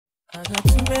I got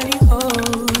too many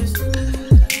hoes.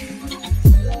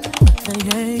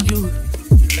 Hey, you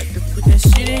like to put that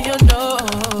shit in your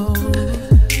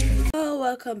nose. Hello,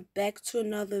 welcome back to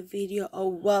another video, or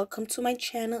welcome to my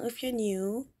channel if you're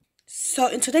new. So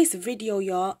in today's video,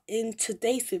 y'all, I'm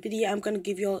gonna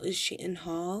give y'all a SHEIN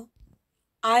haul.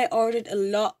 I ordered a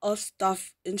lot of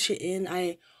stuff in SHEIN.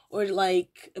 I ordered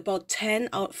like about 10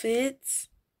 outfits.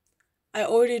 I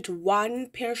ordered one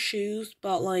pair of shoes,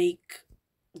 but like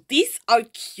these are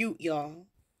cute, y'all.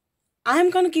 I'm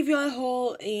gonna give you a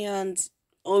haul, and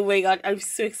oh my god, I'm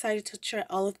so excited to try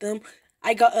all of them.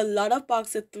 I got a lot of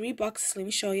boxes, 3 boxes. Let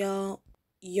me show y'all.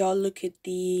 Y'all, look at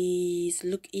these.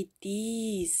 Look at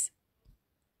these.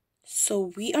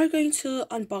 So we are going to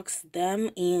unbox them,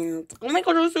 and oh my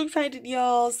god, I'm so excited,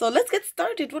 y'all. So let's get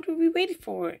started. What are we waiting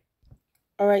for?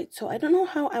 Alright, so I don't know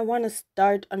how I want to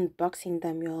start unboxing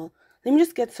them, y'all. Let me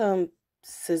just get some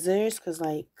scissors, because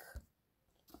like,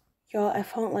 y'all, I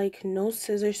found like no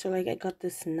scissors, so like I got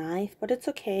this knife, but it's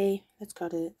okay. Let's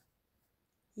got it.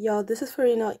 Y'all, this is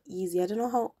really not easy. I don't know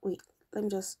how. Wait, let me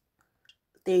just.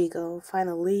 There you go.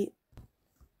 Finally.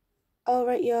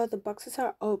 Alright, y'all, the boxes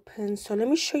are open. So let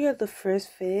me show you the first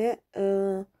fit.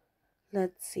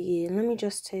 Let's see. Let me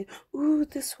just take. Ooh,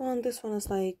 this one. This one is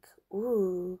like.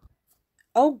 Ooh.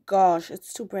 Oh gosh,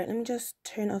 it's too bright. Let me just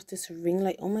turn off this ring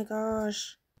light. Oh my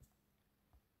gosh.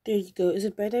 There you go. Is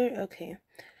it better? Okay.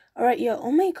 Alright, yeah.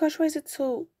 Oh my gosh, why is it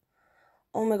so...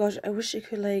 Oh my gosh, I wish it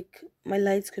could like... My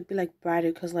lights could be like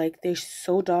brighter, because like they're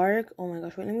so dark. Oh my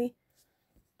gosh, wait, let me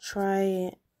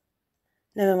try...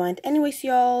 Never mind. Anyways,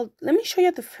 y'all, let me show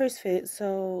you the first fit.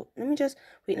 So, let me just...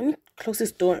 Wait, let me close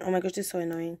this door. Oh my gosh, this is so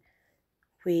annoying.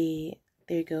 Wait,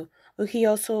 there you go. Okay,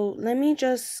 y'all, so let me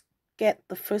just get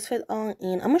the first fit on,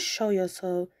 and I'm gonna show you.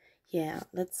 So, yeah,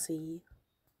 let's see.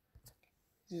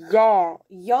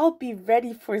 Y'all be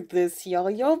ready for this, y'all.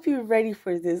 Y'all be ready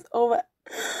for this. Oh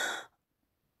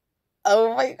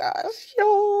my gosh,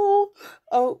 yo.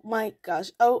 Oh my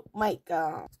gosh. Oh my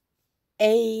god.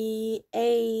 A.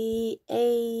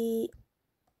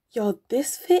 Yo,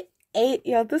 this fit eight.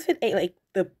 Yo, this fit eight. Like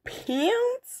the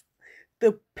pants,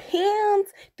 the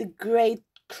gray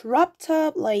crop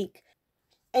top. Like,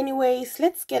 anyways,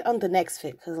 let's get on the next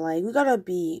fit, because like we gotta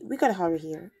hurry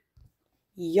here.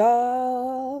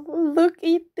 Y'all, look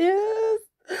at this.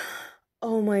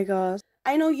 Oh my gosh.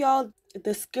 I know, y'all,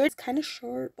 the skirt's kind of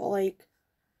short, but like,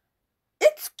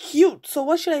 it's cute. So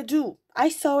what should I do? I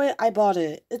saw it, I bought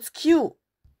it. It's cute.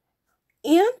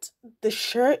 And the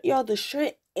shirt, y'all, the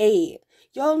shirt A.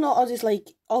 Y'all know all these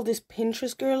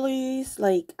Pinterest girlies.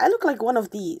 Like, I look like one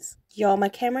of these. Y'all, my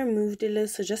camera moved a little,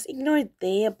 so just ignore it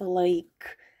there, but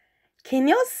like, can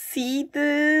y'all see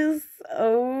this?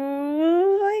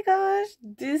 Oh my gosh.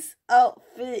 This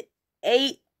outfit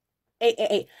A.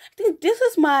 I think this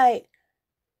is my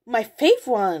fave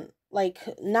one. Like,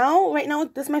 right now,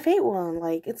 this is my fave one.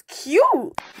 Like, it's cute.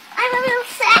 I'm a little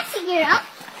sassy girl,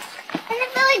 and the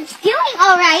village doing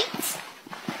all right.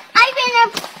 I've been a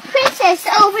princess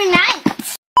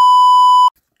overnight.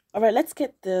 All right, let's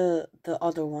get the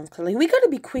other ones, cause like we gotta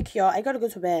be quick, y'all. I gotta go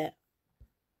to bed.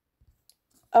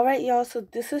 All right, y'all. So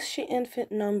this is SHEIN fit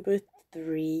number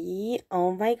 3.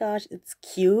 Oh my gosh, it's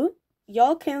cute.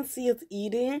 Y'all can see it's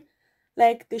eating.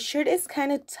 Like, the shirt is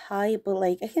kind of tight, but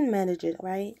like I can manage it,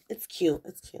 right? It's cute.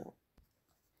 It's cute.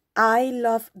 I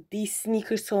love these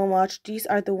sneakers so much. These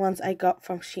are the ones I got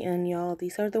from SHEIN, y'all.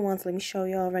 These are the ones. Let me show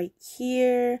y'all right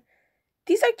here.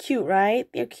 These are cute, right?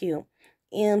 They're cute.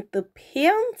 And the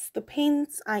pants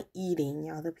are eating,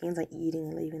 y'all. The pants are eating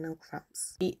and leaving no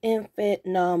crumbs. The fit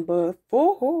number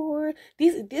 4.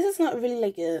 This is not really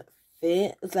like a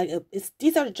fit. It's like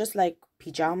these are just like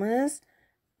pajamas.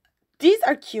 These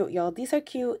are cute, y'all. These are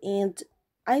cute, and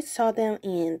I saw them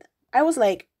and I was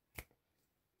like,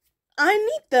 I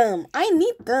need them. I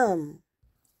need them.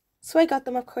 So I got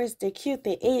them, of course. They're cute.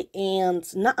 They ate, and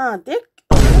they're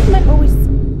like always.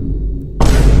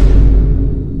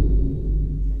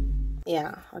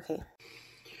 Yeah, okay.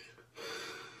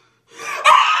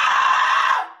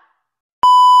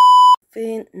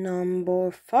 Fit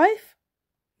number 5.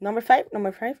 Number 5.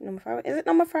 Is it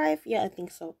number 5? Yeah, I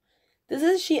think so. This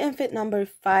is SHEIN fit number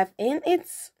 5, and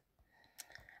it's...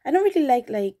 I don't really like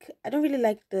the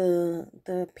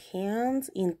pants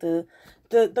and the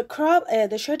crop.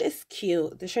 The shirt is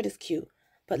cute. The shirt is cute,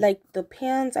 but like the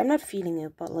pants, I'm not feeling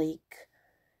it. But like,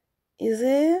 is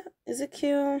it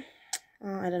cute?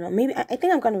 I don't know. Maybe I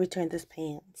think I'm gonna return this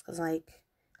pants, because like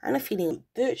I'm not feeling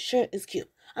it. The shirt is cute.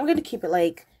 I'm gonna keep it.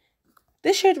 Like,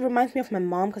 this shirt reminds me of my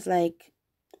mom, because like,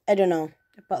 I don't know,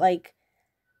 but like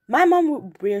my mom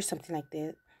would wear something like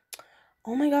that.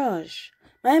 Oh my gosh.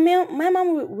 My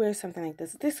mom would wear something like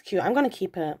this. This is cute. I'm gonna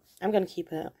keep it. I'm gonna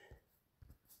keep it.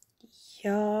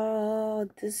 Y'all,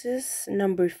 this is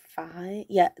number 5.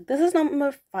 Yeah, this is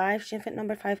number 5. SHEIN fit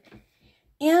number 5.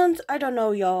 And I don't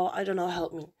know, y'all. I don't know.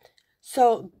 Help me.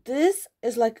 So this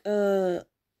is like a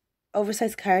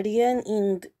oversized cardigan,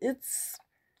 and it's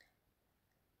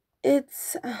I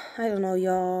don't know,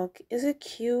 y'all. Is it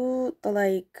cute? But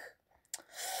like,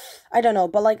 I don't know.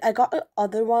 But like, I got the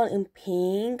other one in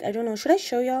pink. I don't know. Should I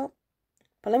show y'all?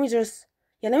 But let me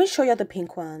show y'all the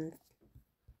pink one.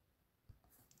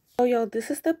 So y'all, this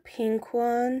is the pink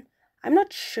one. I'm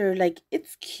not sure. Like,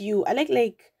 it's cute. I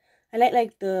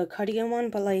like the cardigan one,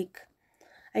 but like,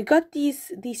 I got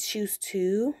these shoes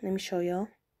too. Let me show y'all.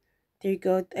 There you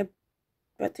go. I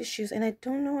bought these shoes, and I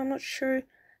don't know. I'm not sure.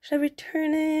 Should I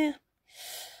return it?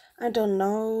 I don't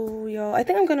know, y'all. I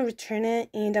think I'm gonna return it,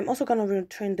 and I'm also gonna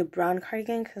return the brown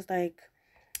cardigan because like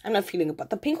I'm not feeling it.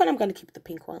 But the pink one, I'm gonna keep the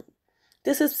pink one.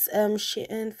 This is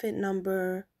SHEIN fit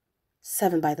number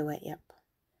 7, by the way. Yep.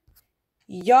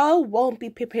 Y'all won't be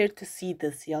prepared to see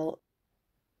this, y'all.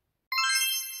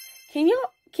 Can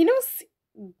y'all see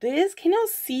this? Can y'all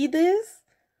see this?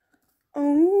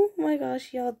 Oh my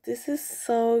gosh, y'all, this is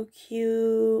so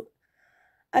cute.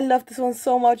 I love this one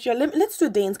so much, y'all. Let's do a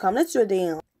dance, come. Let's do a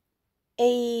dance.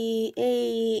 A,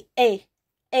 a, a,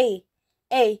 a,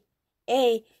 a,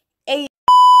 a, a.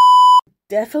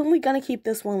 Definitely gonna keep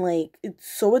this one. Like, it's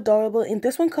so adorable. And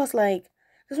this one cost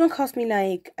me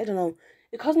like, I don't know.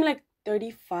 It cost me like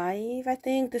 35, I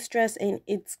think, this dress, and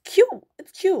it's cute.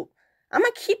 It's cute. I'm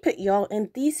gonna keep it, y'all. And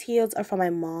these heels are from my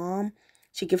mom.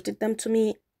 She gifted them to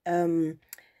me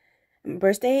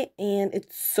birthday, and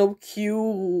it's so cute.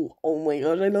 Oh my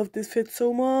gosh, I love this fit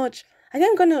so much. I think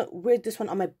I'm gonna wear this one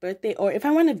on my birthday, or if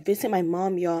I want to visit my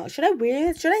mom, y'all. Should I wear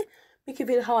it? Should I make a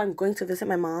video how I'm going to visit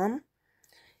my mom?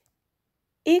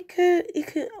 It could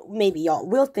maybe, y'all.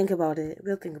 We'll think about it.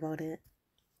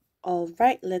 All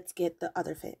right, let's get the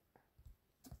other fit.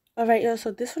 All right, y'all.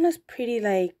 So this one is pretty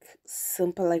like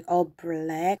simple, like all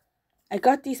black. I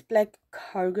got these black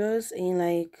cargos in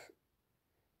like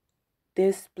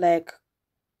this black.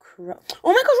 Oh my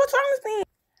gosh, what's wrong with me?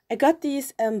 I got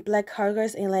these black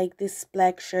cargos in like this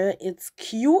black shirt. It's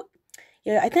cute.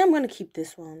 Yeah, I think I'm gonna keep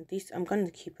this one. I'm gonna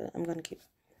keep it.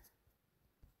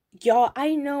 Y'all,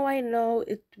 I know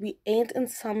we ain't in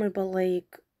summer, but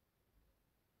like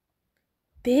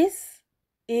this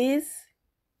is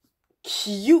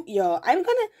cute, y'all. I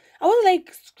was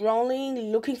like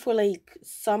scrolling looking for like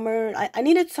summer. I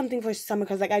needed something for summer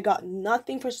because like I got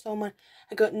nothing for summer.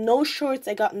 I got no shorts,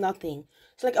 I got nothing.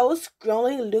 So like I was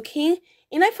scrolling looking,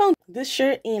 and I found this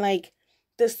shirt and like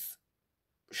this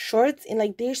shorts, and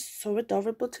like they're so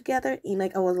adorable together, and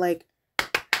like I was like,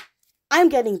 I'm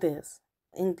getting this.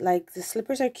 And like the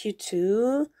slippers are cute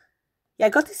too. Yeah, I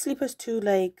got these slippers too,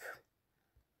 like,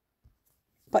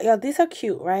 but yeah, these are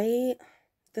cute, right?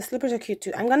 The slippers are cute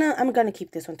too. I'm gonna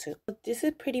keep this one too. But this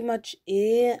is pretty much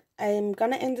it. I'm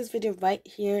gonna end this video right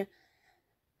here.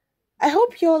 I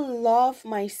hope y'all love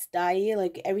my style,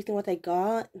 like everything what I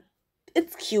got.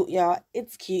 It's cute, y'all.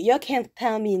 It's cute. Y'all can't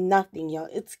tell me nothing, y'all.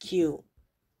 It's cute.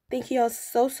 Thank you all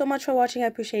so much for watching. I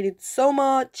appreciate it so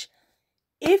much.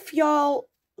 If y'all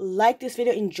like this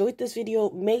video, enjoyed this video,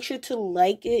 make sure to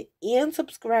like it and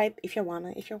subscribe if you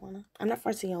wanna. I'm not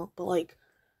forcing y'all, but like,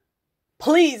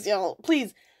 please, y'all,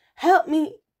 please help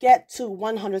me get to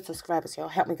 100 subscribers, y'all.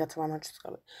 Help me get to 100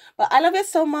 subscribers. But I love you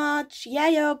so much. Yeah,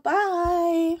 y'all.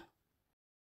 Bye.